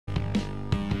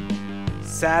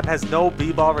Sab has no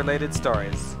B-bal related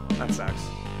stories. That sucks.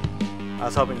 I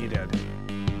was hoping you did.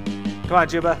 Come on,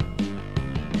 Juba.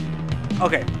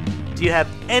 Okay. Do you have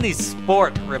any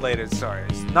sport related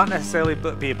stories? Not necessarily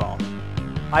B-bal.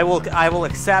 I will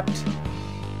accept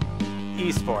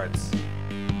esports.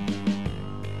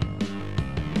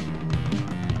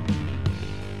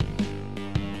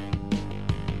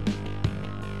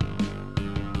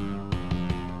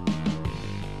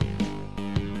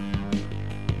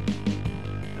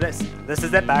 This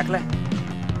is it, Barkley.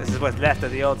 This is what's left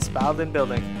of the old Spalding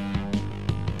building.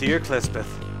 Dear Clispeth,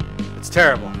 it's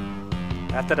terrible.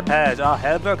 After the purge, all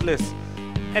hell broke loose.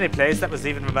 Any place that was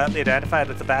even remotely identified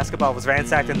with the basketball was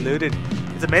ransacked and looted.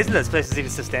 It's amazing that this place is even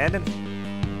still standing.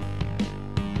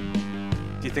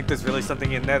 Do you think there's really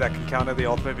something in there that can counter the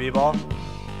ultimate B-bal?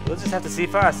 We'll just have to see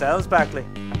for ourselves, Barkley.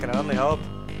 I can only hope.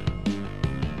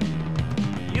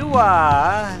 You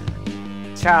are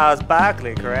Charles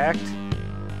Barkley, correct?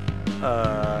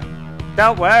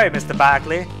 Don't worry, Mr.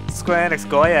 Barkley. Square Enix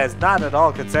Goya is not at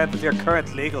all concerned with your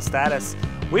current legal status.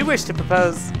 We wish to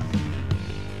propose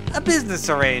a business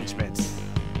arrangement.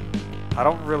 I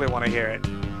don't really want to hear it.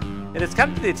 It has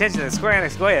come to the attention of Square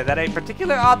Enix Goya that a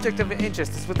particular object of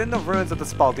interest is within the ruins of the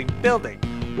Spalding building.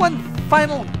 One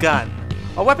final gun.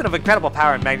 A weapon of incredible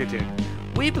power and magnitude.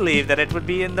 We believe that it would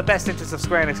be in the best interest of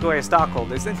Square Enix Goya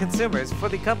stockholders and consumers for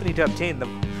the company to obtain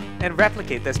them and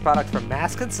replicate this product for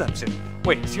mass consumption.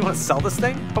 Wait, so you want to sell this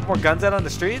thing? Put more guns out on the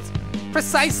streets?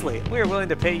 Precisely! We are willing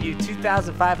to pay you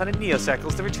 2,500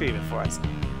 Neo-Circles to retrieve it for us.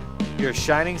 Your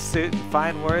shining suit and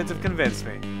fine words have convinced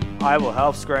me. I will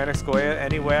help Square Enix Goya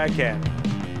any way I can.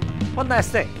 One last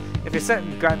thing. If a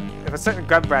certain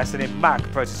gun brass named Mark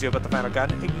approaches you about the final gun,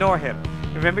 ignore him.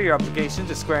 Remember your obligation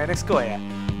to Square Enix Goya.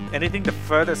 Anything to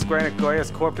further Square Enix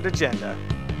Goya's corporate agenda.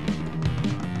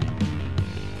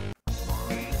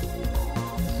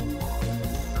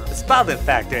 Spalding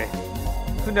factory.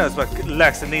 Who knows what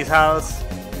lurks in these halls?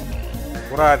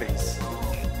 What are these?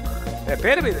 They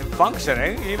appear to be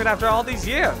functioning even after all these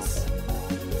years.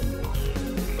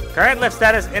 Current lift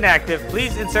status inactive.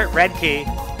 Please insert red key.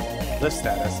 Lift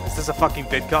status? Is this a fucking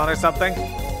VidCon or something?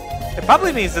 It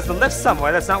probably means there's a lift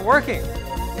somewhere that's not working.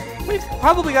 We've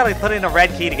probably got to put in a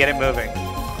red key to get it moving.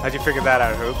 How'd you figure that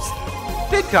out, Hoops?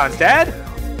 VidCons, Dad!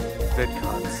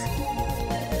 VidCons.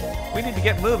 We need to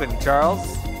get moving,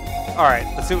 Charles. Alright,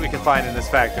 let's see what we can find in this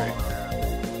factory.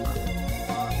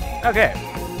 Okay.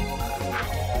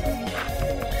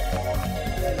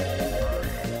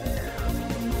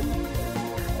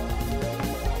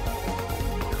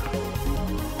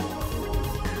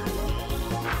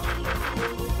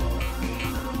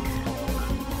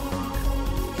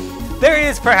 There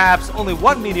is perhaps only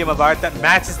one medium of art that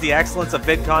matches the excellence of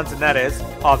VidCons, and that is,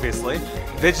 obviously,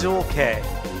 Visual K.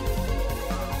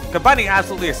 Combining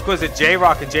absolutely exquisite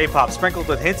J-rock and J-pop sprinkled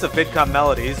with hints of VidCon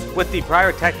melodies with the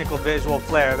prior technical visual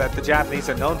flair that the Japanese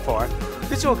are known for,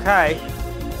 Visual Kai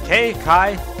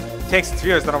takes its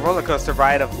viewers on a roller coaster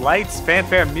ride of lights,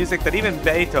 fanfare, and music that even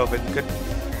Beethoven could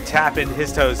tap in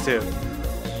his toes to.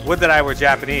 Would that I were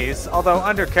Japanese, although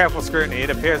under careful scrutiny it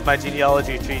appears my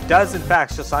genealogy tree does in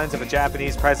fact show signs of a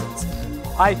Japanese presence.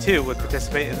 I too would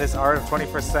participate in this art of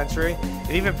 21st century,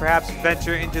 and even perhaps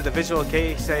venture into the Visual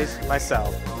Kei stage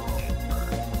myself.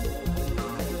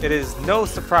 It is no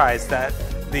surprise that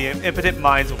the impotent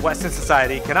minds of Western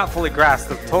society cannot fully grasp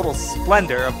the total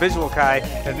splendor of Visual Kai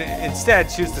and instead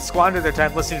choose to squander their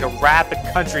time listening to rap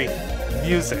and country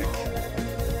music.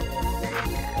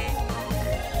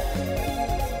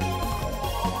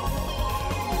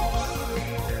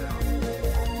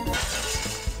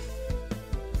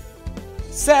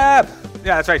 Sab!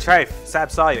 Yeah, that's right, Trife. Sab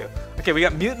saw you. Okay, we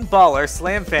got Mutant Baller,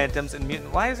 Slam Phantoms, and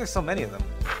Mutant... Why is there so many of them?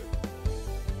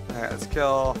 Alright, let's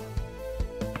kill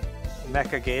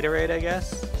Mecha Gatorade, I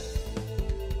guess.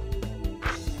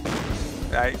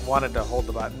 I wanted to hold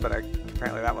the button, but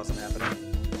apparently that wasn't happening.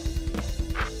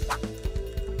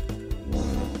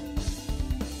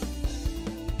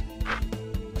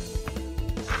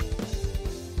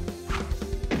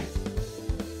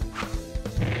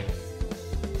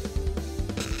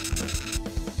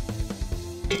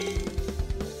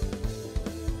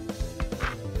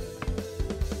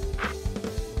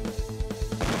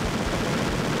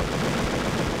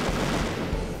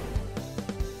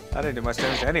 I didn't do much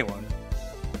damage to anyone.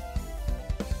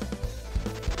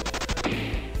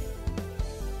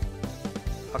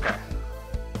 Okay.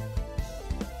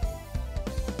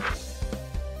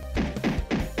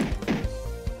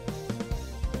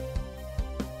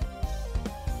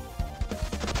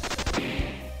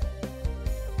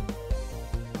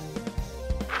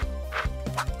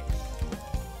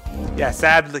 Yeah,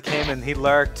 Sab came and he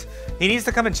lurked. He needs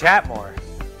to come and chat more.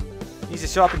 He needs to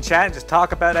show up and chat and just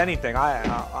talk about anything.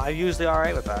 I'm usually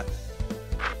alright with that.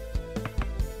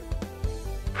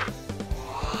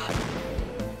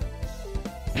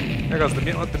 There goes the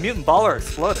mutant baller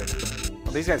exploded.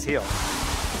 Well, these guys heal.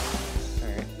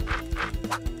 Alright.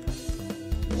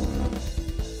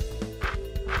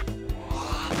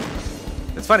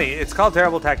 It's funny, it's called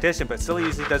Terrible Tactician, but still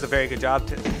usually does a very good job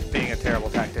being a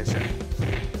terrible tactician.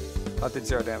 Oh, it did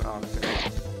 0 damage. Oh,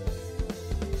 okay.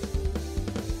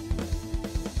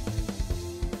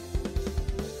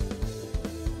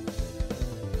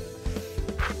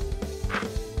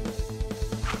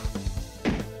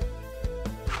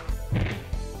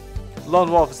 Lone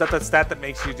Wolf, is that the stat that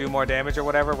makes you do more damage or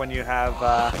whatever when you have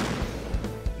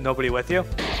nobody with you?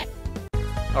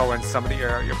 Or when somebody,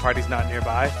 your party's not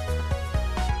nearby?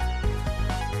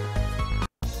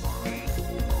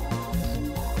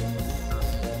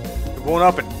 It won't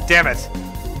open, damn it!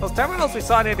 Those terminals we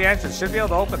saw near the entrance should be able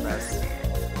to open this.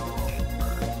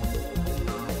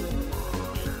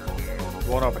 It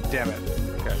won't open, damn it.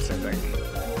 Okay, same thing.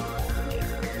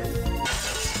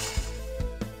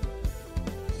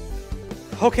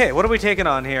 Okay, what are we taking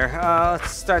on here?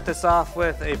 Let's start this off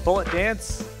with a bullet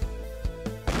dance.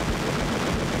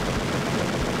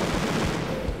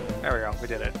 There we go, we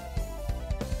did it.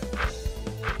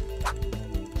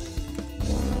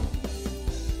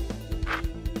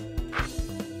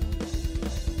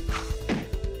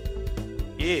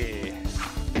 Yeah.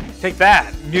 Take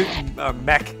that, mutant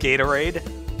mech Gatorade.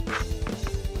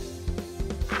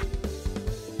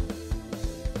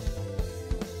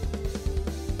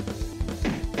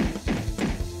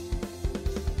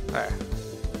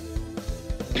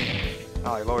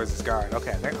 Oh, he lowers his guard.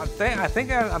 Okay, I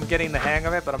think I'm getting the hang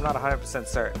of it, but I'm not 100%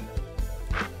 certain.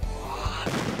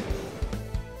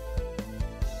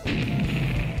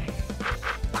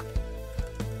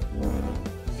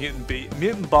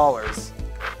 Mutant ballers.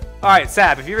 All right,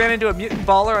 Sab, if you ran into a mutant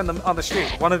baller on the street,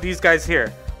 one of these guys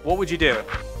here, what would you do?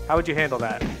 How would you handle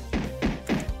that?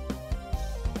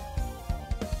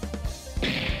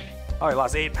 Oh, he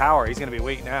lost 8 power. He's gonna be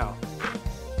weak now.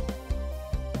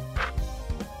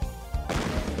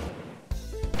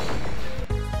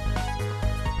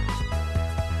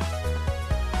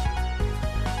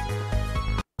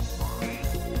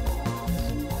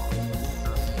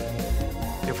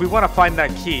 If we want to find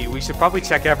that key, we should probably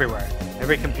check everywhere.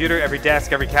 Every computer, every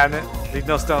desk, every cabinet. Leave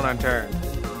no stone unturned.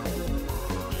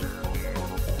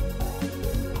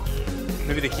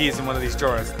 Maybe the key is in one of these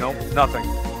drawers. Nope, nothing.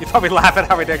 You probably laugh at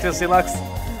how ridiculous he looks.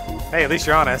 Hey, at least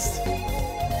you're honest.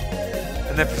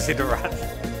 And then proceed to run.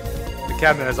 The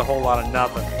cabinet has a whole lot of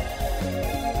nothing.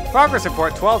 Progress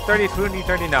report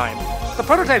 12/30/2039. The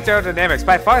prototype's aerodynamics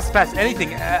by far surpass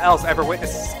anything else ever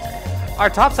witnessed. Our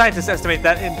top scientists estimate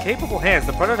that in capable hands,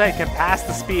 the prototype can pass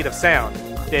the speed of sound.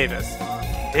 Davis.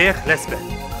 Dear Lisbeth,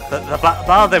 the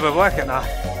ball they were working on.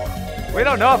 We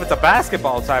don't know if it's a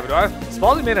basketball type or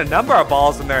Spalding made a number of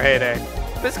balls in their heyday.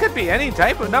 This could be any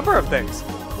type of number of things.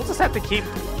 We'll just have to keep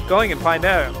going and find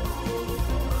out.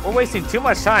 We're wasting too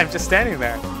much time just standing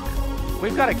there.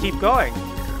 We've got to keep going.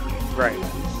 Right.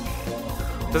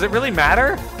 Does it really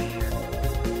matter?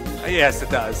 Yes, it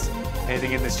does.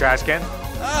 Anything in this trash can?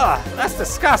 Ugh, that's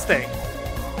disgusting.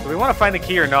 Do we want to find the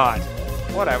key or not?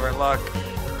 Whatever, look.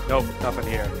 Nope, nothing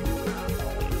here.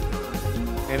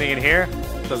 Anything in here?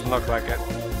 Doesn't look like it.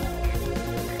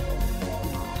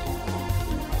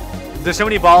 There's so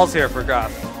many balls here for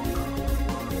Guff.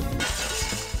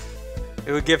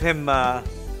 It would give him,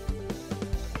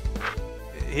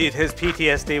 his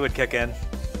PTSD would kick in.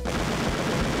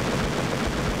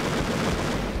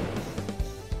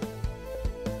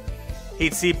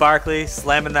 He'd see Barkley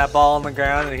slamming that ball on the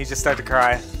ground and he'd just start to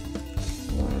cry.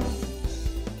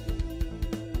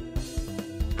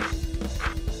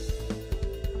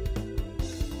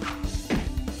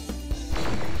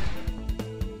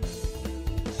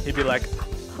 He'd be like,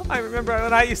 I remember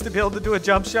when I used to be able to do a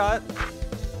jump shot.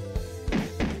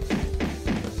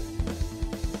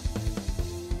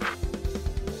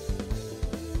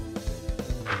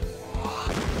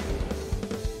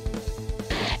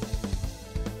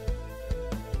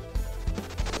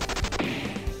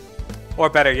 Or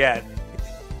better yet,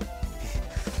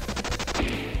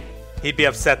 he'd be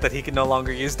upset that he can no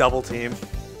longer use double team.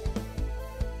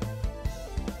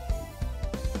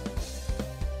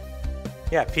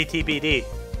 Yeah, PTBD.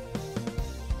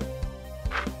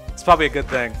 It's probably a good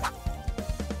thing.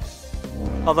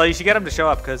 Although you should get him to show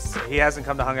up because he hasn't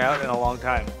come to hang out in a long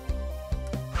time.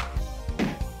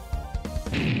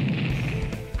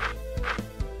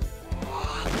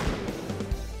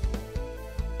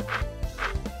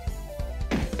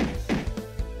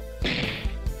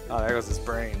 Oh, there goes his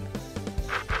brain.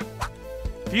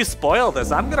 If you spoil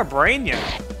this, I'm gonna brain you.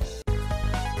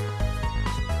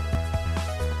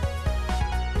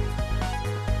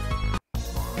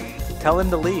 Tell him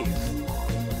to leave.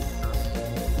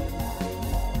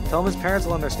 Tell him his parents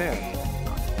will understand.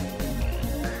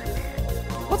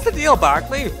 What's the deal,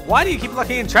 Barkley? Why do you keep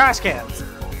looking in trash cans?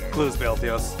 Clues,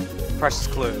 Belfios. Precious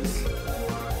clues.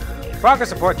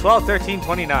 Progress report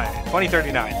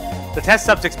 12/13/2039. The test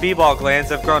subject's B-bal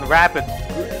glands have shown rapid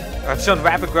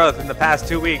growth in the past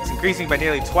 2 weeks, increasing by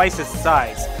nearly twice its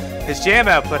size. His jam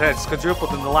output has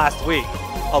quadrupled in the last week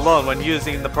alone when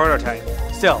using the prototype.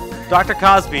 Still, Dr.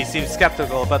 Cosby seems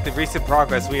skeptical about the recent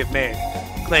progress we have made,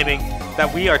 claiming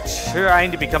that we are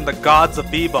trying to become the gods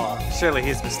of B-bal. Surely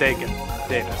he's mistaken.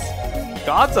 Davis.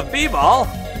 Gods of B-bal?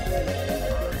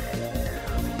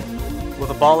 With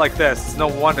a ball like this, it's no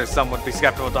wonder someone would be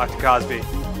skeptical of Dr. Cosby.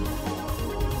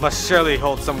 Must surely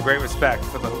hold some great respect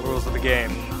for the rules of the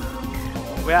game.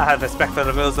 We all have respect for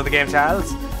the rules of the game,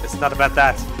 Charles. It's not about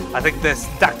that. I think this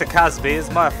Dr. Cosby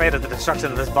is more afraid of the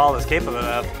destruction that this ball is capable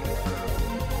of.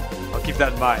 I'll keep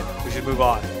that in mind. We should move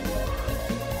on.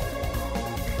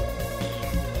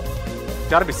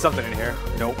 Gotta be something in here.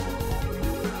 Nope.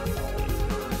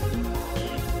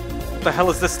 What the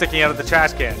hell is this sticking out of the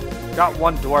trash can? Got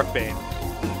one dwarf bane.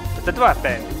 It's a dwarf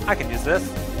bane. I can use this.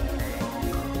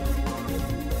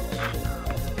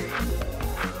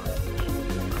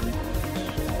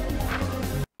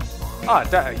 Oh,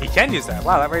 he can use that.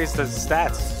 Wow, that raised his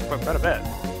stats quite a bit.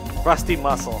 Rusty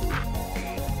muscle.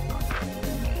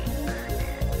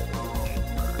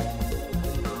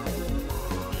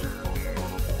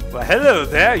 Well, hello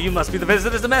there. You must be the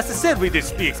visitors the Master said we'd be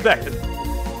expecting.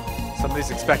 Somebody's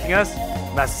expecting us?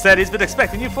 Master said he's been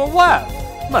expecting you for a while.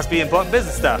 Must be important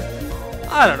business stuff.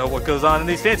 I don't know what goes on in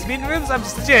these fancy meeting rooms. I'm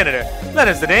just a janitor.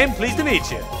 Leonard's the name. Pleased to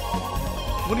meet you.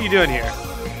 What are you doing here?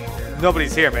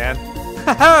 Nobody's here, man.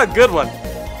 Haha, good one.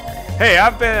 Hey, I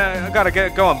gotta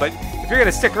get going, but if you're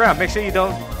gonna stick around, make sure you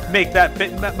don't make that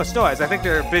much noise. I think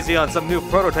they're busy on some new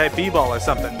prototype B-bal or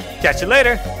something. Catch you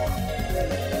later.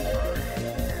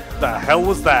 The hell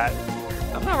was that?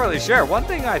 I'm not really sure. One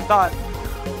thing I thought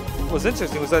was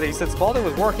interesting was that he said Spalding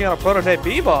was working on a prototype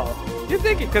B-bal. Do you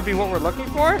think it could be what we're looking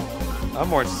for? I'm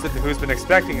more interested in who's been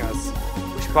expecting us.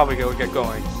 We should probably go get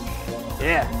going.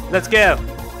 Yeah, let's go.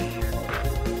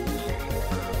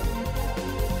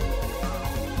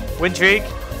 Wintrigue?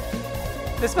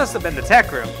 This must have been the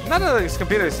tech room. None of these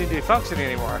computers seem to be functioning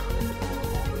anymore.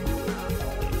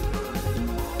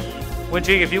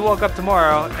 Wintrigue, if you woke up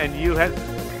tomorrow and you had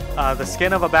the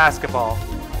skin of a basketball,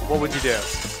 what would you do?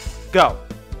 Go.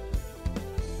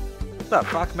 What's up?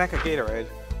 Fuck Mecha Gatorade.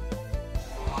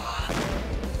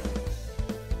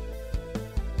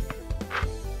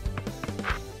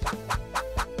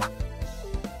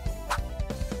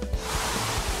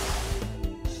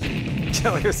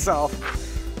 Kill yourself.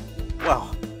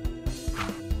 Well,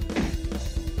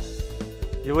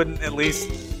 you wouldn't at least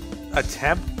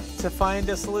attempt to find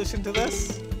a solution to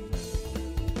this?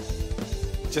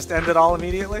 Just end it all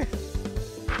immediately?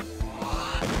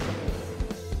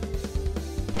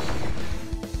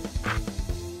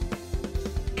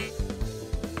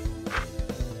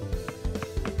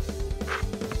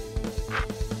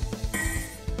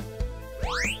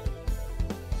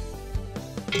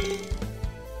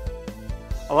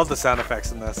 I love the sound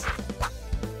effects in this.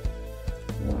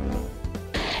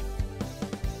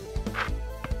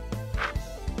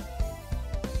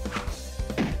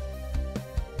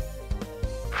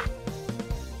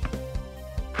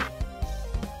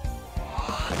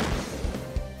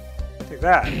 Take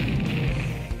that.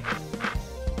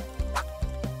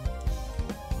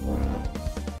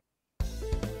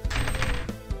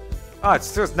 Oh, it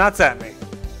throws nuts at me.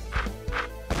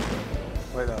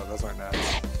 Wait, no, those aren't nuts.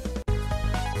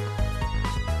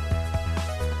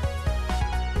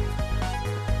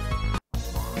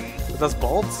 Those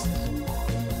bolts?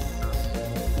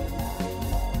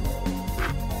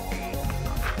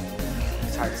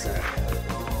 It's hard to say.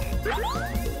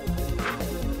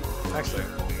 Actually.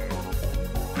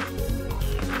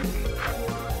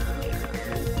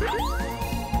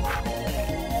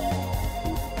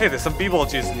 Hey, there's some B-bal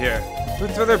juice in here. Who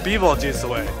threw their B-bal juice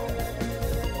away?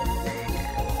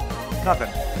 Nothing.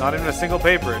 Not even a single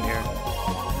paper in here.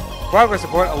 Progress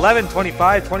report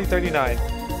 11/25/2039.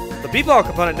 The B-bal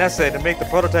component necessary to make the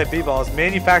prototype B-bal is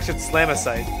manufactured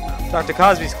slamacite. Dr.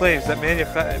 Cosby's claims that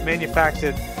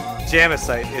manufactured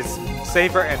jamacite is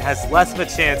safer and has less of a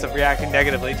chance of reacting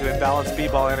negatively to imbalanced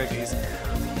B-bal energies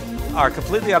are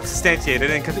completely unsubstantiated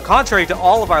and contrary to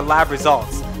all of our lab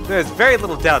results. There is very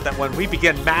little doubt that when we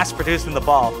begin mass producing the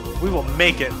ball, we will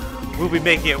make it we'll be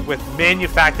making it with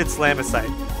manufactured slamicite.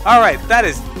 Alright, that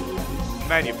is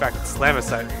manufactured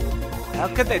slamicite. How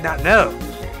could they not know?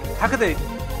 How could they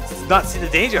not see the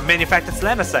danger of manufactured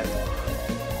slamicite?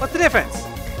 What's the difference?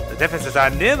 The differences are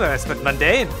numerous but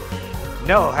mundane.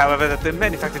 Know, however, that the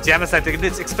manufactured jamicite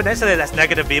emits exponentially less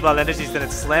negative B-bal energies than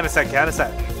its slamicite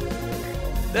countercite.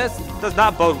 This does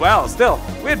not bode well. Still,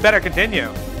 we had better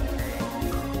continue.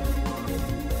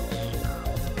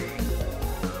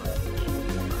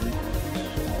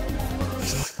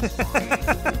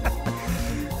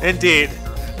 Indeed.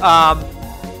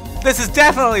 This is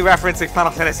definitely referencing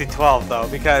Final Fantasy XII, though,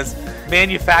 because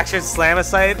manufactured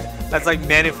slamicite, that's like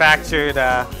manufactured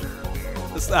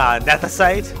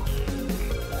nethicite.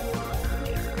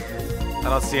 I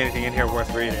don't see anything in here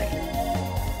worth reading.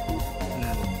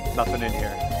 Nothing in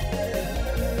here.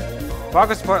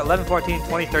 Progress report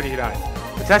 11/14/2039.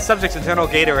 The test subject's internal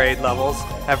Gatorade levels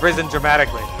have risen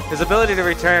dramatically. His ability to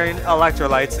return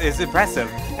electrolytes is impressive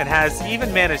and has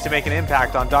even managed to make an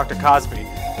impact on Dr. Cosby.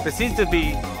 There seems to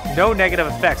be no negative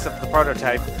effects of the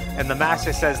prototype, and the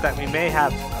master says that we may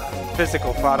have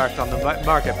physical product on the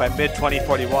market by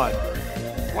mid-2041.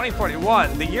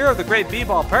 2041, the year of the great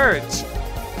B-bal Purge!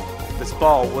 This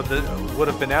ball would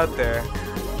have been out there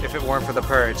if it weren't for the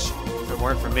Purge, if it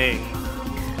weren't for me.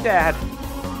 Dad!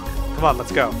 Come on,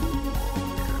 let's go.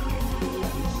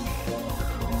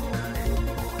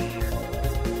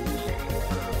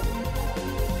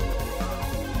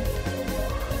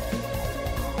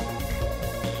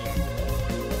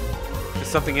 There's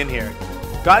something in here.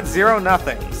 Got 0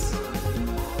 nothings.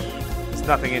 There's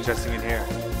nothing interesting in here.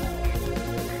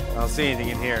 I don't see anything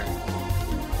in here.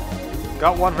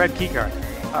 Got 1 red keycard.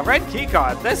 A red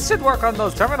keycard? This should work on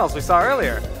those terminals we saw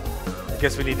earlier. I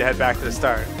guess we need to head back to the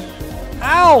start.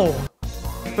 Ow!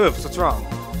 Oops, what's wrong?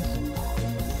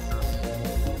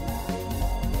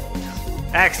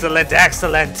 Excellent,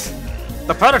 excellent!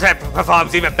 The prototype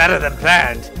performs even better than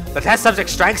planned. The test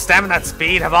subject's strength, stamina, and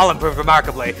speed have all improved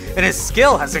remarkably, and his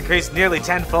skill has increased nearly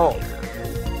 10-fold.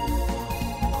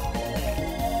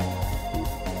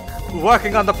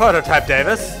 Working on the prototype,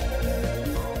 Davis?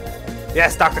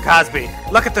 Yes, Dr. Cosby.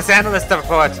 Look at this analyst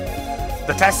report.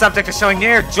 The test subject is showing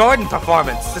near Jordan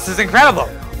performance. This is incredible.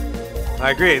 I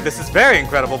agree, this is very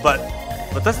incredible, but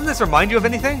doesn't this remind you of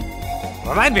anything?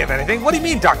 Remind me of anything? What do you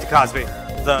mean, Dr. Cosby?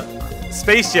 The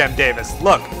Space Jam, Davis.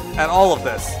 Look at all of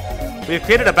this. We have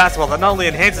created a basketball that not only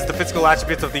enhances the physical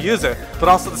attributes of the user, but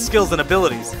also the skills and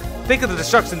abilities. Think of the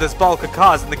destruction this ball could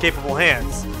cause in the capable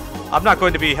hands. I'm not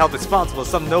going to be held responsible if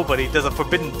some nobody does a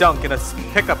forbidden dunk in a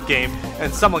pickup game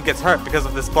and someone gets hurt because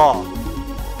of this ball.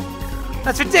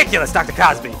 That's ridiculous, Dr.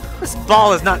 Cosby. This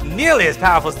ball is not nearly as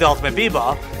powerful as the Ultimate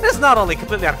B-ball. It's not only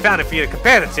completely unfounded for you to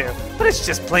compare the two, but it's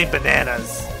just plain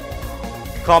bananas.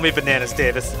 Call me bananas,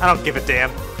 Davis. I don't give a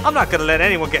damn. I'm not gonna let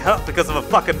anyone get hurt because of a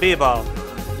fucking B-ball.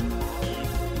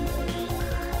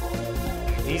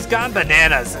 He's gone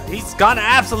bananas. He's gone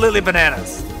absolutely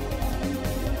bananas.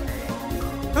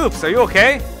 Oops, are you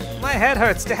okay? My head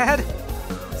hurts, Dad.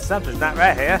 Something's not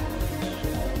right here.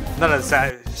 None of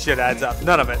this shit adds up.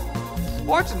 None of it.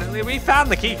 Fortunately, we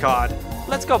found the key card.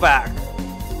 Let's go back.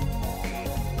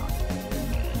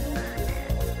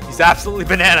 He's absolutely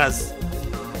bananas.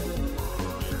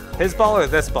 His ball or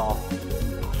this ball?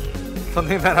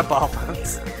 Something about a ball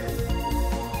bounce.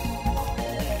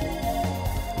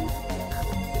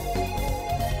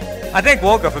 I think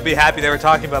Wolgoff would be happy they were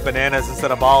talking about bananas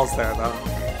instead of balls there, though.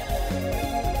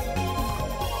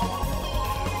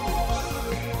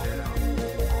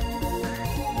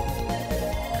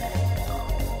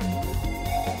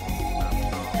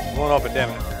 Won't open, damn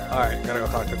it. Alright, gotta go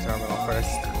talk to the terminal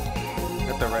first.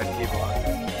 Get the red key block.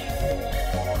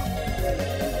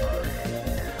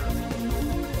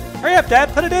 Hurry up,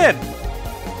 Dad, put it in!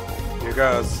 Here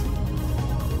goes.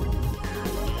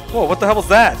 Whoa, what the hell was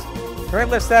that?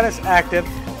 Current lift status active.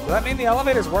 Does that mean the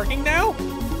elevator's working now?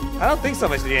 I don't think so,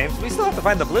 Mr. James. We still have to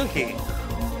find the blue key.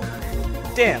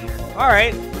 Damn.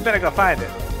 Alright, we better go find it.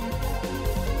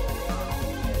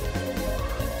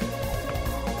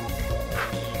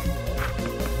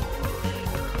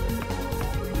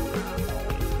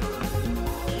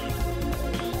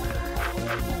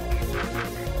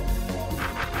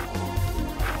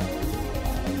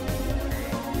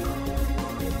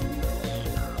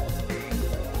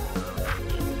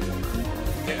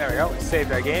 There we go, we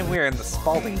saved our game. We are in the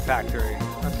Spalding factory.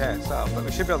 Okay, but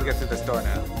we should be able to get through this door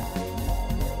now.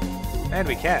 And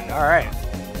we can, alright.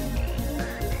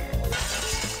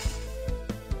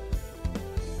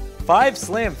 5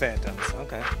 Slam Phantoms,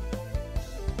 okay.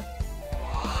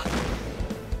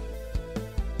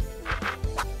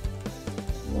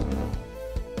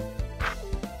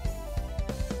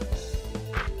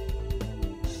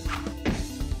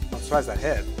 surprised that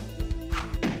hit.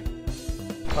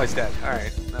 Oh, he's dead.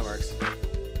 Alright, that works.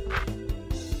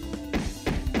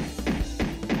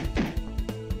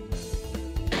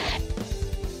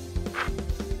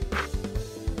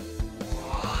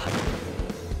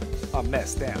 Oh,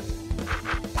 miss, damn.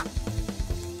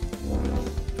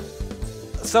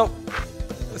 So,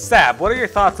 Stab, what are your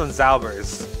thoughts on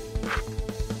Zalbers?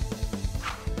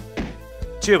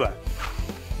 Chuba,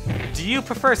 do you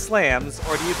prefer slams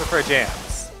or do you prefer jams?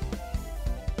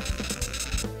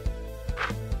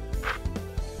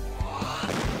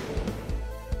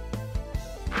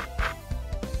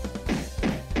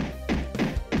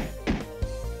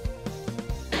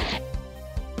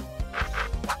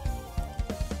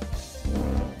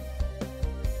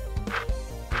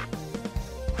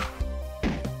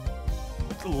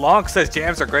 Lonk says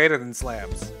jams are greater than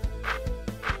slams.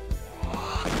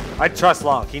 I trust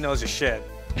Lonk. He knows his shit.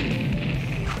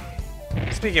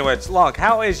 Speaking of which, Lonk,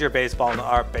 how is your baseball?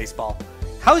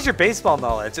 How is your baseball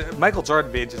knowledge? Michael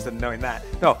Jordan would be interested in knowing that.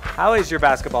 No, how is your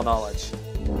basketball knowledge?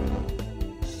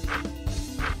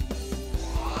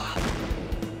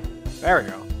 There we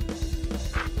go.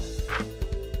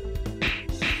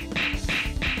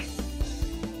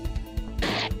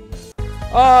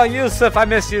 Oh, Yusuf, I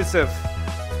miss Yusuf.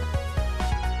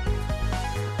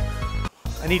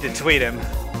 I need to tweet him.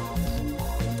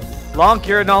 Lonk,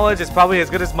 your knowledge is probably as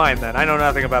good as mine then. I know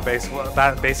nothing about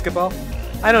basketball.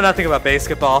 I know nothing about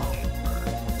basketball.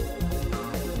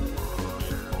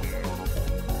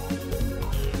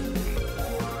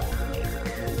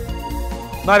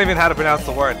 Not even how to pronounce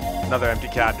the word. Another empty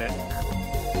cabinet.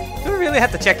 Do we really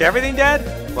have to check everything, Dad?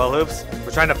 Well, oops.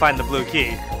 We're trying to find the blue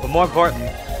key. But more important,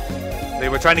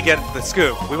 we're trying to get the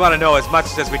scoop. We want to know as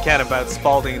much as we can about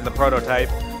Spalding and the prototype,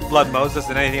 Blood Moses,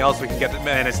 and anything else we can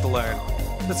manage to learn.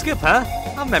 The scoop, huh?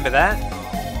 I'll remember that.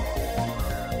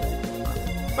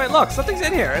 Wait, look, something's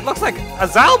in here. It looks like a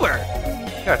Zalber.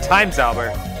 Yeah, a time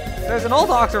Zalber. There's an old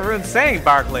Octoroon saying,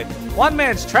 Barkley. One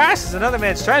man's trash is another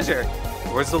man's treasure.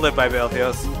 Words to live by,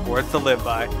 Baltheos. Words to live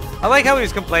by. I like how he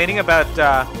was complaining about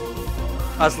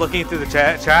us looking through the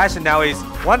trash, and now he's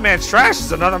one man's trash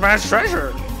is another man's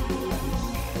treasure.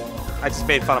 I just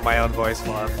made fun of my own voice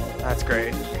for him. That's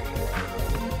great.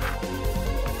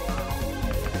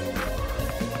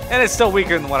 And it's still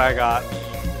weaker than what I got.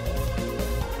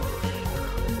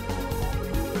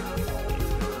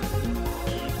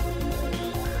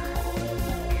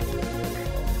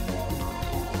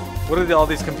 What are all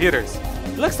these computers?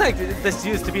 It looks like this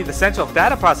used to be the central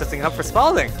data processing hub for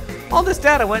Spalding. All this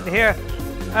data went here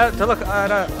to look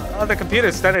at other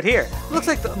computers started here. It looks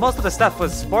like most of the stuff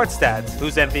was sports stats.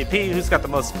 Who's MVP, who's got the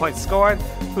most points scored,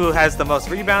 who has the most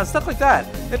rebounds, stuff like that.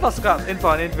 They've also got info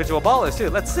on individual ballers too.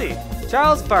 Let's see.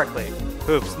 Charles Barkley.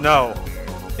 Oops, no.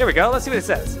 Here we go, let's see what it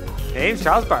says. Name,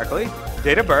 Charles Barkley.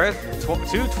 Date of birth,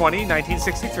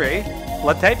 2/20/1963.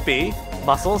 Blood type B.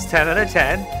 Muscles, 10 out of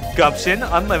 10. Gumption,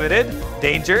 unlimited.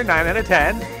 Danger, 9 out of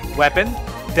 10. Weapon,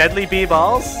 deadly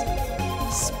B-balls.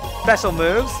 Special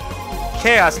moves,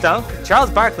 Chaos Dunk. Charles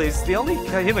Barkley is the only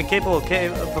human capable of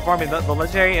performing the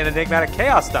legendary and enigmatic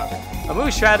Chaos Dunk, a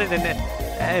move shrouded in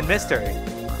mystery.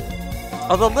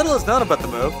 Although little is known about the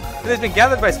move, it has been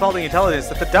gathered by Spalding intelligence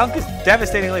that the dunk is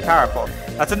devastatingly powerful.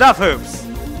 That's enough, Hoops!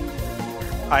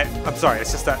 I'm sorry,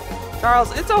 it's just that...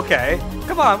 Charles, it's okay.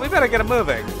 Come on, we better get it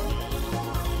moving.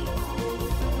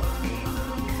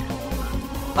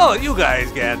 Oh, you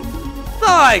guys again.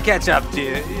 Thought I'd catch up to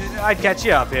you. I'd catch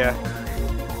you up here.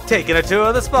 Taking a tour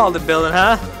of the Spalding building,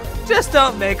 huh? Just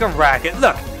don't make a racket.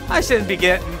 Look, I shouldn't be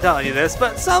telling you this,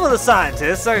 but some of the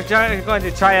scientists are going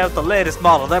to try out the latest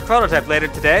model, their prototype later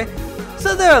today.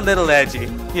 So they're a little edgy.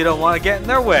 You don't want to get in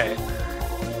their way.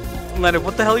 Leonard,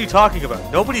 what the hell are you talking about?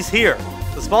 Nobody's here.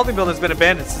 The Spalding building's been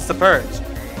abandoned since the Purge.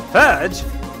 Purge?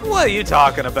 What are you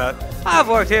talking about? I've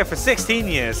worked here for 16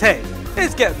 years. Hey,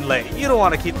 it's getting late. You don't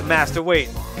want to keep the master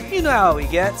waiting. You know how he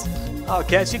gets. I'll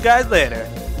catch you guys later.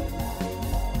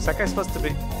 Is that guy supposed to be...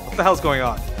 What the hell's going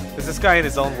on? Is this guy in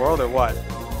his own world or what?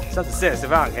 Something serious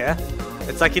around here.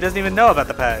 It's like he doesn't even know about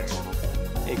the Purge.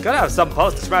 He could have some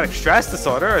post-traumatic stress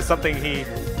disorder or something he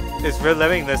is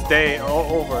reliving this day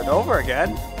over and over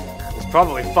again. He's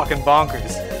probably fucking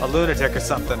bonkers. A lunatic or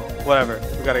something. Whatever.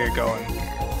 We gotta get going.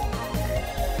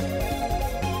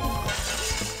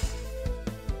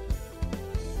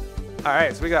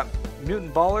 Alright, so we got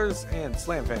Mutant Ballers and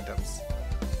Slam Phantoms.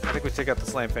 I think we take out the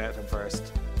Slam Phantom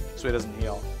first, so he doesn't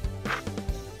heal.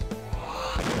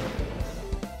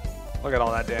 Look at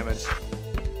all that damage.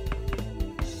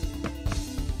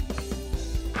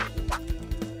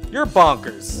 You're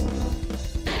bonkers.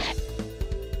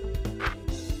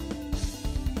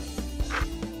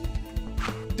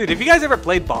 Dude, have you guys ever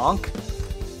played Bonk?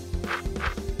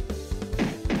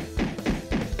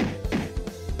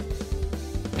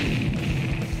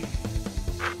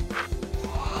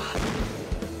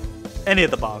 Any of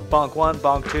the Bonk. Bonk 1,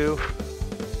 Bonk 2,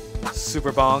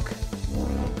 Super Bonk.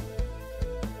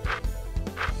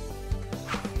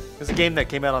 There's a game that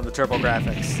came out on the Turbo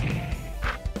Graphics.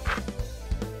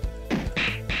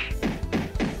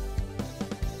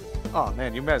 Oh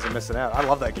man, you guys are missing out. I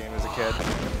love that game as a kid.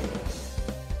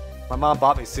 My mom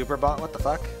bought me Super Bonk. What the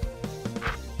fuck?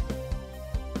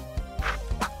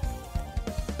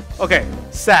 Okay,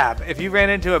 Sab, if you ran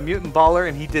into a mutant baller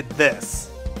and he did this,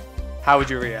 how would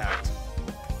you react?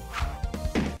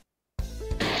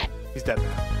 He's dead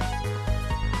now.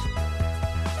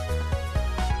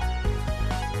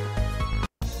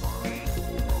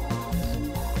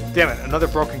 Damn it, another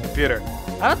broken computer.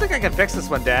 I don't think I can fix this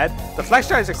one, Dad. The flash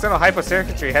drive's external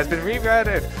hypercircuitry has been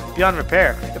rerouted beyond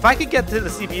repair. If I could get to the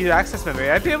CPU access memory,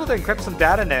 I'd be able to encrypt some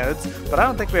data nodes, but I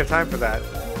don't think we have time for that.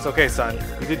 It's okay, son.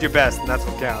 You did your best, and that's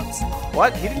what counts.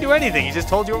 What? He didn't do anything. He just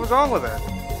told you what was wrong with it.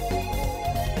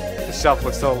 The shelf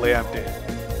looks totally empty.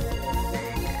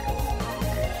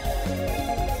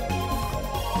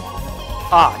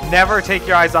 Ah, never take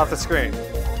your eyes off the screen.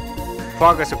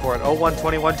 Progress report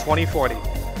 01/21/2040.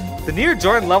 The near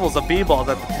joint levels of B-bal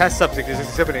that the test subject is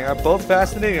exhibiting are both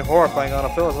fascinating and horrifying on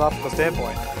a philosophical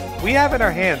standpoint. We have in our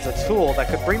hands a tool that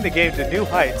could bring the game to new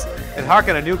heights and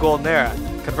harken a new golden era.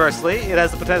 Conversely, it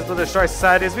has the potential to destroy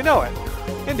society as we know it.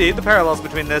 Indeed, the parallels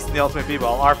between this and the ultimate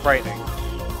B-bal are frightening.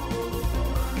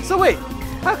 So wait,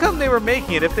 how come they were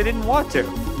making it if they didn't want to?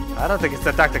 I don't think it's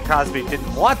that Dr. Cosby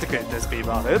didn't want to create this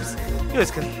B-bal, oops. He was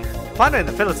pondering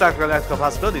the philosophical and ethical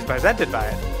possibilities presented by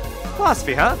it.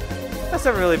 Philosophy, huh? That's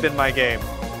never really been my game.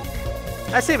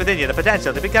 I see within you the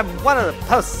potential to become one of the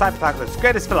post-cyberpocalypse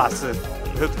greatest philosophers,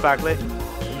 Hoops Barkley.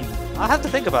 I'll have to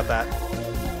think about that.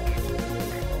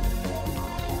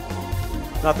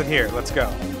 Nothing here. Let's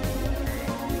go.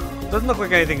 Doesn't look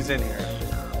like anything's in here.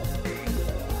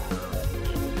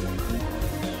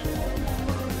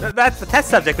 That's the test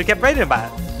subject we kept reading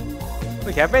about.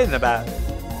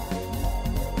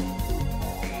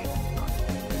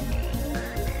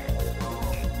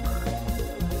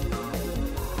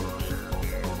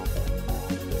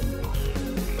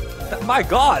 My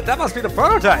god, that must be the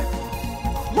prototype!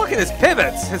 Look at his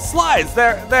pivots, his slides,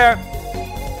 they're...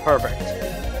 Perfect.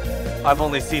 I've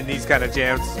only seen these kind of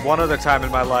jams one other time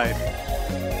in my life.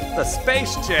 The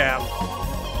Space Jam!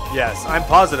 Yes, I'm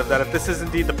positive that if this is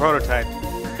indeed the prototype,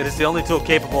 it is the only tool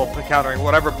capable of encountering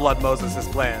whatever blood Moses has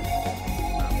planned.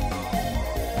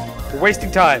 We're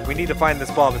wasting time. We need to find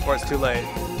this ball before it's too late.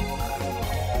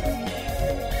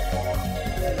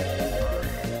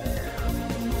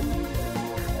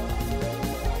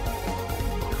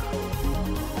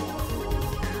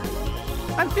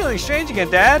 I'm feeling strange again,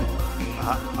 Dad.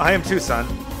 I am too, son.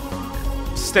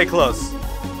 Stay close.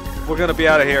 We're gonna be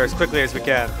out of here as quickly as we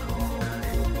can.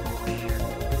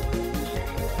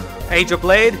 Angel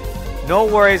Blade, no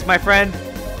worries, my friend.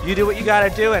 You do what you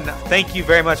gotta do, and thank you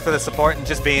very much for the support and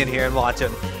just being here and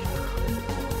watching.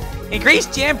 Increase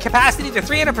jam capacity to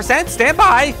 300%. Stand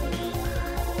by.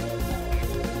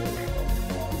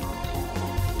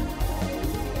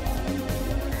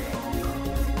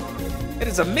 It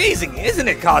is amazing, isn't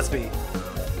it, Cosby?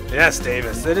 Yes,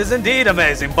 Davis, it is indeed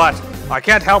amazing, but I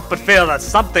can't help but feel that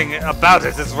something about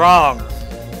it is wrong.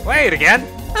 Wait again.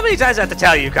 How many times do I have to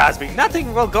tell you, Cosby?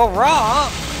 Nothing will go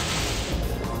wrong.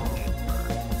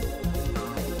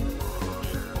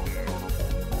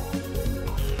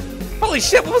 Holy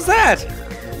shit, what was that?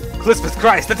 Christmas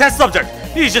Christ, the test subject!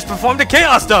 He's just performed a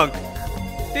chaos dunk!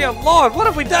 Dear Lord, what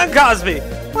have we done, Cosby?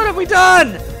 What have we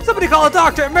done? Somebody call a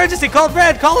doctor! Emergency, code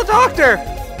red! Call a doctor!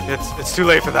 It's too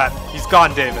late for that. He's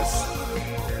gone, Davis.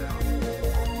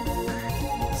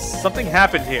 Something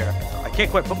happened here. I can't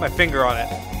quite put my finger on it.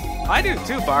 I do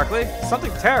too, Barkley.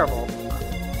 Something terrible.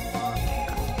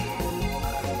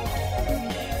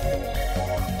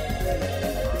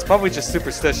 It's probably just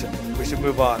superstition. We should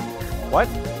move on. What?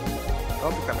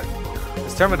 Oh,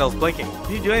 this terminal's blinking.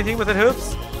 Can you do anything with it,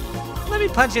 Hoops? Let me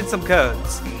punch in some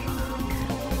codes.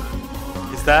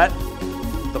 Is that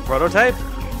the prototype?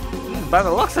 By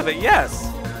the looks of it,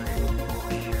 yes.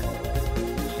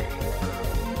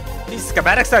 These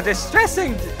schematics are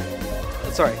distressing.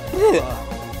 Sorry.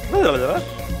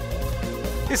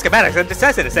 These schematics are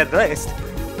distressing, to say the least.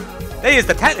 They use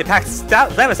the tightly packed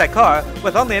stout Levisite core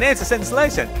with only an inch of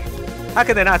insulation. How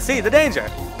can they not see the danger?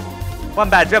 One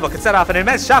bad dribble could set off an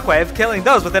immense shockwave, killing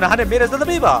those within 100 meters of the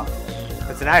B-bal.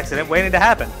 It's an accident waiting to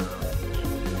happen.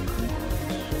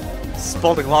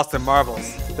 Spalding lost their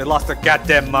marbles. They lost their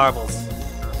goddamn marbles.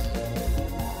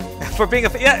 For being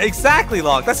a yeah, exactly,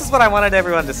 Long. This is what I wanted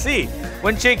everyone to see.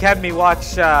 When Jake had me watch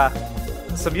some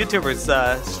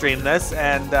YouTubers stream this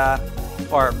and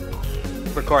or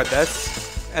record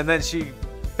this, and then she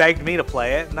begged me to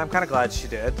play it, and I'm kind of glad she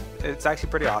did. It's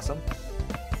actually pretty awesome.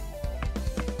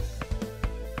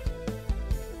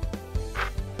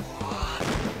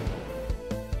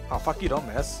 Oh fuck you! Don't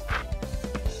miss.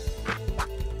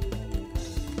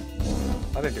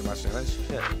 I didn't do much damage.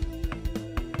 Shit.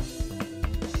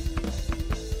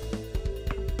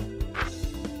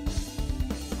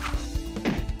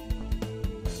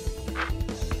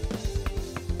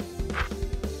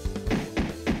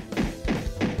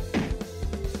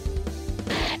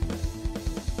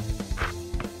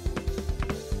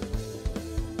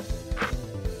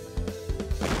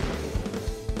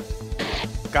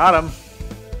 Got him.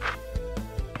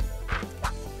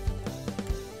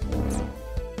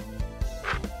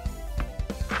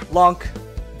 Lonk,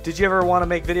 did you ever want to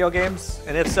make video games?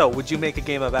 And if so, would you make a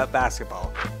game about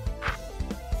basketball?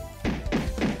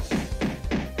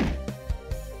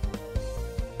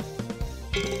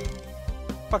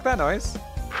 Fuck that noise.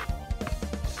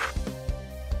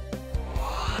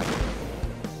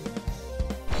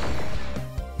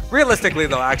 Realistically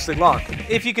though, actually, Lonk,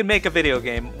 if you could make a video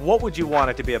game, what would you want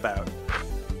it to be about?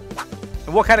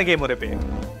 And what kind of game would it be?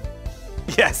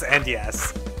 Yes, and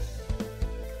yes.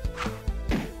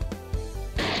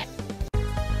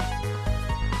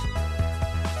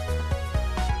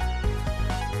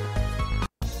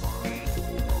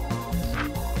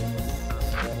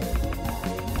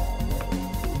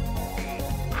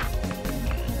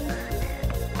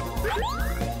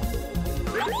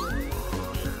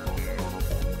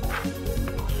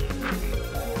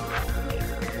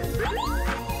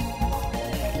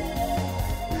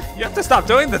 You have to stop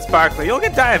doing this, Barkley. You'll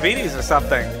get diabetes or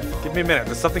something. Give me a minute.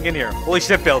 There's something in here. Holy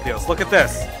shit, Bilbios. Look at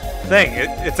this thing.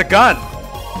 It's a gun.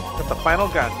 Got the final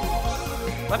gun.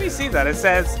 Let me see that. It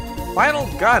says final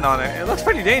gun on it. It looks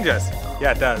pretty dangerous.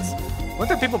 Yeah, it does. Weren't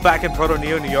there people back in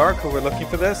Proto-Neo, New York who were looking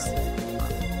for this?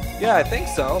 Yeah, I think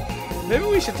so. Maybe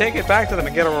we should take it back to them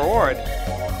and get a reward.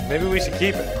 Maybe we should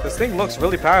keep it. This thing looks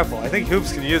really powerful. I think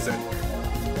Hoops can use it.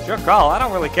 It's your call. I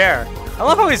don't really care. I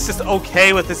love how he's just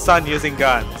okay with his son using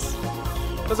guns.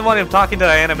 Doesn't want him talking to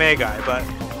the anime guy, but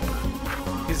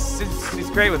he's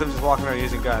great with him just walking around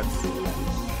using guns.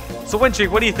 So Wincheek,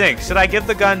 what do you think? Should I give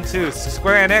the gun to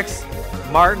Square Enix,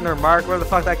 Martin or Mark, where the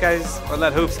fuck that guy is, or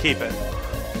let Hoops keep it?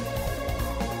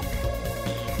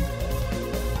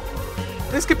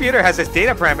 This computer has its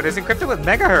data parameters encrypted with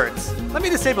megahertz. Let me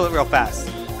disable it real fast.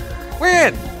 We're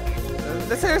in!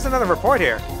 There's another report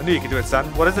here. I knew you could do it,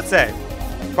 son. What does it say?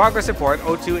 Progress report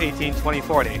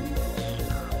 02-18-2040.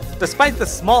 Despite the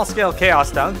small-scale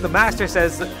chaos dunk, the Master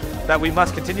says that we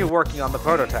must continue working on the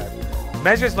prototype.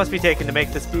 Measures must be taken to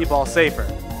make this B-ball safer,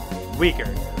 weaker.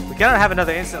 We cannot have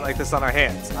another incident like this on our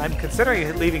hands. I'm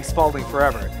considering leaving Spalding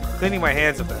forever, cleaning my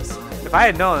hands of this. If I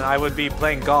had known I would be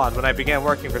playing God when I began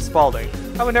working for Spalding,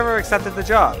 I would never have accepted the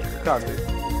job. Cosby.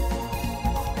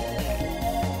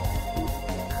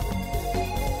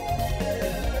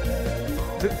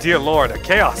 Dear Lord, a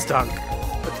chaos dunk.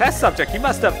 The test subject, he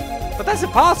must have... But that's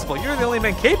impossible. You're the only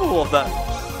man capable of that.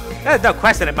 There's no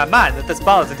question in my mind that this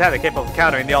ball is entirely capable of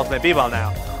countering the ultimate B-ball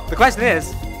now. The question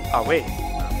is, are we?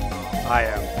 I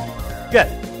am.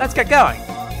 Good. Let's get going.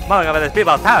 Mulling over this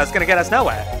B-ball power is going to get us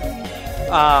nowhere.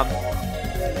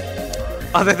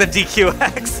 Other than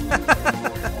DQX.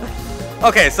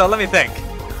 Okay, so let me think.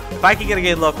 If I can get a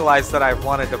game localized that I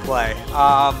wanted to play.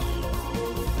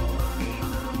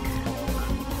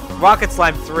 Rocket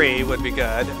Slime 3 would be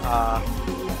good.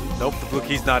 Nope, the blue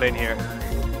key's not in here.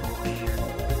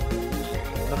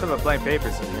 Nothing but blank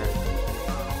papers in here.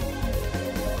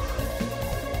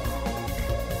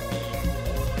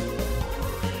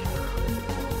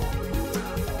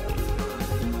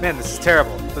 Man, this is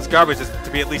terrible. This garbage is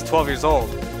to be at least 12 years old.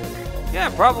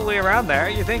 Yeah, probably around there.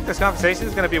 You think this conversation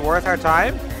is going to be worth our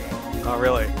time? Oh,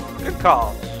 really? Good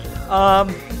call. I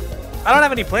don't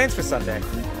have any plans for Sunday.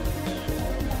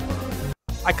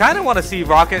 I kind of want to see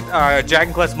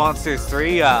Dragon Quest Monsters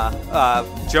 3,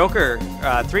 Joker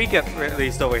 3 get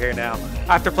released over here now.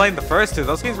 After playing the first two,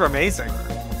 those games were amazing.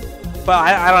 But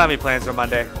I don't have any plans for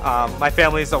Monday. My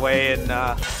family's away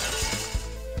and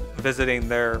visiting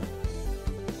their...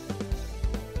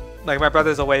 Like, my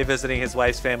brother's away visiting his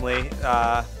wife's family,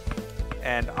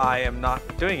 and I am not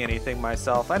doing anything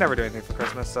myself. I never do anything for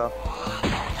Christmas, so...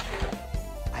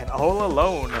 I'm all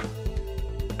alone.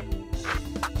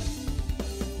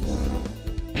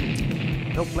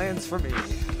 No plans for me.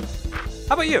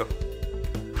 How about you?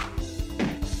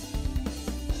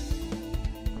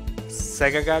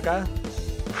 Sega Gaga?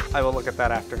 I will look at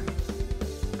that after.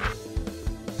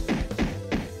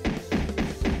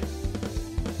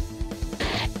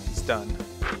 It's done.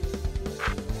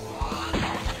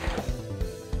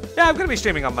 Yeah, I'm gonna be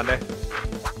streaming on Monday.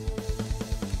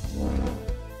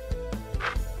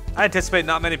 I anticipate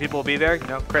not many people will be there, you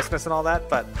know, Christmas and all that,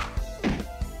 but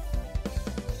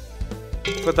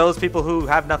for those people who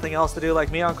have nothing else to do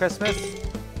like me on Christmas,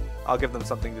 I'll give them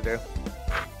something to do.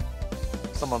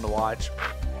 Someone to watch.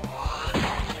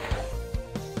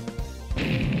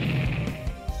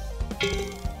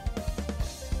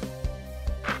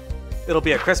 It'll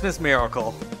be a Christmas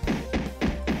miracle.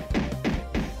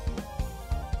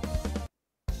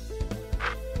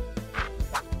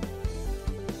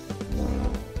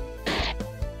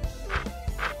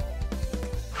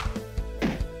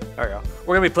 There we go.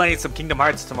 We're gonna be playing some Kingdom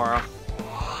Hearts tomorrow.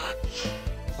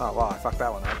 Oh wow, I fucked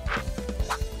that one up.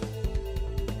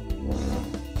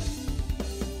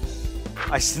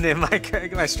 I should name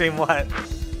my stream what?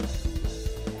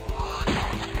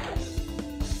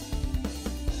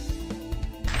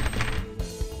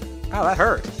 Oh, that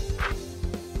hurt.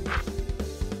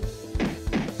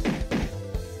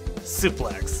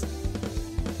 Suplex.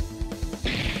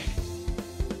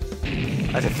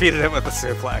 I defeated him with a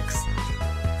suplex.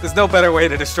 There's no better way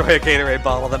to destroy a Gatorade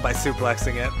bottle than by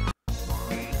suplexing it.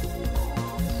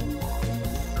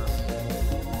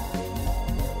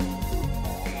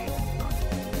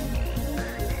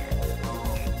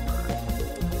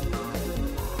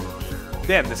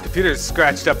 Damn, this computer's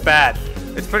scratched up bad.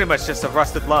 It's pretty much just a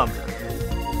rusted lump.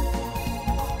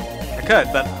 I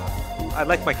could, but I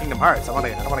like my Kingdom Hearts. I want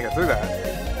to get through that.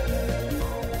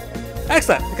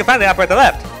 Excellent! We can finally operate the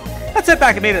lift. Let's head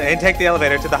back immediately and take the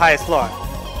elevator to the highest floor.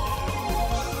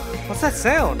 What's that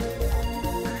sound?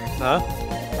 Huh?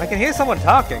 I can hear someone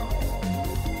talking.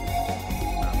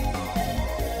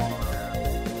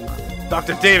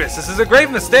 Dr. Davis, this is a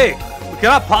grave mistake. We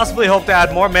cannot possibly hope to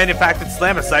add more manufactured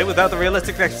slamacite without the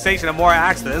realistic expectation of more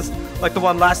accidents like the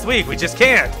one last week. We just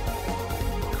can't.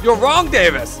 You're wrong,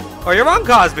 Davis. Or you're wrong,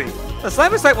 Cosby. The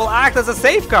slamacite will act as a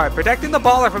safeguard, protecting the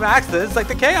baller from accidents like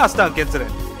the Chaos Dunk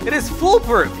incident. It is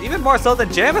foolproof, even more so than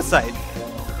Jamacite.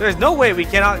 There is no way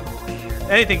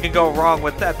anything can go wrong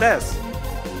with this.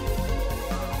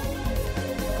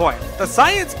 Point. The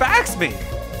science backs me.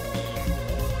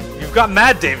 You've got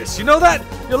mad, Davis. You know that?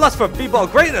 Your lust for B-bal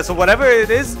greatness or whatever it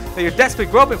is that you're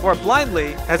desperately groping for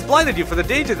blindly has blinded you for the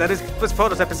danger that this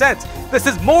prototype presents. This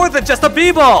is more than just a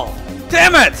B-ball.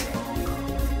 Damn it!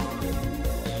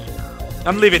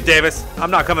 I'm leaving, Davis.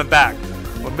 I'm not coming back.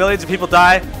 When millions of people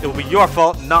die, it will be your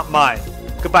fault, not mine.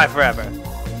 Goodbye forever.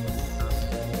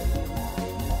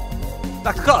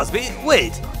 Dr. Cosby,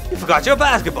 wait! You forgot your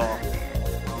basketball.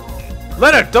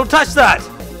 Leonard, don't touch that!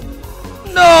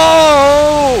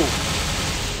 No!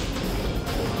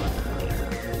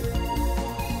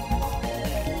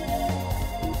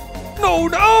 No,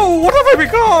 no! What have I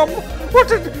become?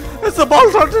 Is the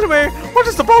ball turned to me? What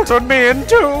does the ball turn me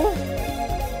into?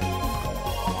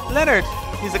 Leonard,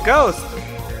 he's a ghost.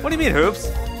 What do you mean, Hoops?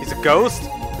 He's a ghost?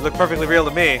 You look perfectly real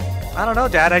to me. I don't know,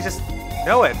 Dad. I just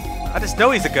know it. I just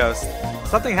know he's a ghost.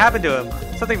 Something happened to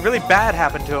him. Something really bad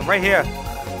happened to him right here.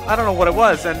 I don't know what it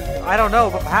was, and I don't know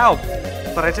how,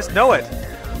 but I just know it.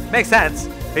 Makes sense.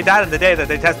 If he died on the day that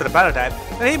they tested a prototype,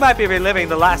 then he might be reliving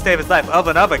the last day of his life over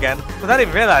and over again without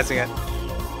even realizing it.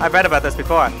 I've read about this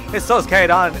before. His soul's carried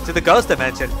on to the ghost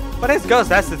dimension, but his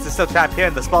ghost essence is still trapped here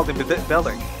in the Spalding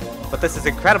building. But this is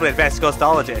incredibly advanced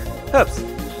ghostology. Hoops,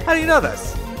 how do you know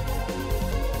this?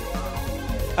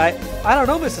 I don't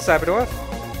know, Mr. Cyberdwarf.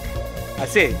 I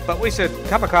see, but we should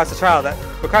come across a trial that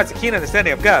requires a keen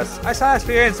understanding of ghosts. I shall ask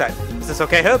for your insight. Is this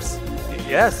okay, Hoops?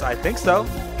 Yes, I think so.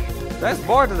 There's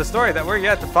more to the story that we're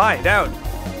yet to find out.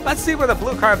 Let's see where the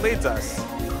blue card leads us.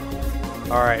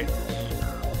 Alright.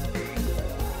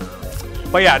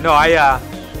 But yeah, no,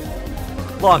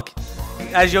 Lunk,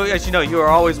 as you know, you are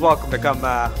always welcome to come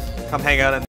hang out in